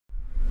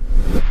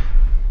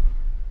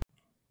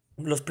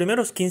Los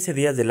primeros 15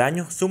 días del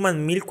año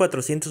suman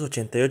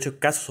 1.488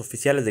 casos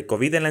oficiales de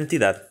COVID en la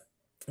entidad.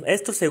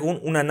 Esto según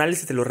un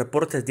análisis de los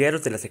reportes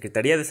diarios de la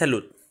Secretaría de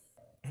Salud.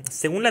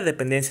 Según la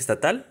dependencia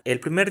estatal,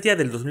 el primer día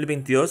del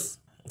 2022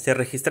 se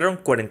registraron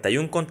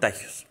 41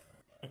 contagios,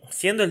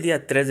 siendo el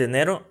día 3 de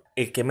enero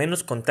el que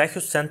menos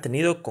contagios se han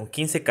tenido con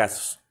 15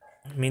 casos,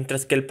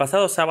 mientras que el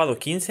pasado sábado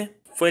 15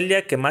 fue el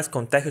día que más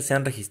contagios se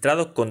han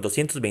registrado con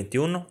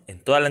 221 en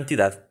toda la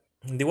entidad.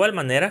 De igual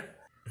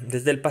manera,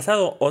 desde el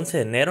pasado 11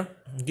 de enero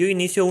dio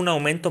inicio a un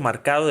aumento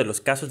marcado de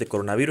los casos de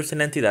coronavirus en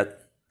la entidad,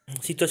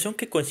 situación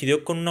que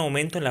coincidió con un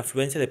aumento en la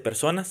afluencia de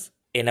personas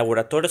en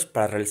laboratorios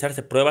para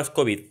realizarse pruebas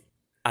COVID,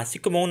 así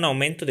como un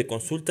aumento de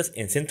consultas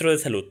en centros de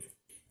salud.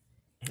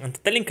 Ante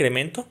tal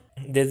incremento,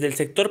 desde el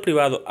sector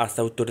privado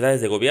hasta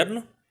autoridades de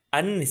gobierno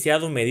han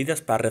iniciado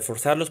medidas para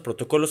reforzar los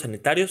protocolos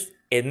sanitarios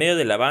en medio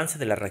del avance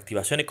de la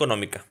reactivación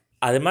económica,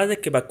 además de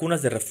que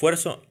vacunas de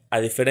refuerzo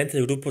a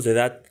diferentes grupos de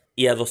edad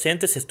y a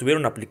docentes se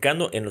estuvieron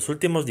aplicando en los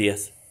últimos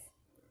días.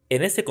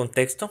 En este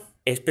contexto,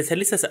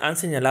 especialistas han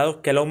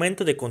señalado que el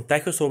aumento de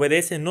contagios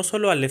obedece no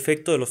solo al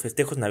efecto de los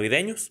festejos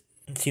navideños,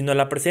 sino a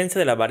la presencia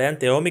de la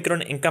variante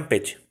Omicron en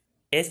Campeche.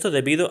 Esto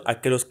debido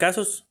a que los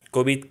casos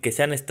COVID que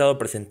se han estado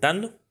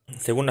presentando,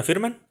 según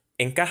afirman,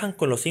 encajan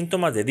con los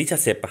síntomas de dicha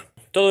cepa.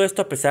 Todo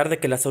esto a pesar de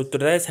que las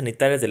autoridades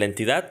sanitarias de la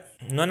entidad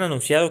no han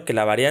anunciado que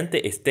la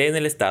variante esté en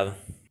el estado.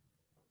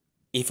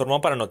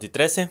 Informó para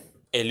Notitrece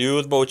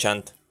Eliud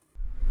Beauchamp.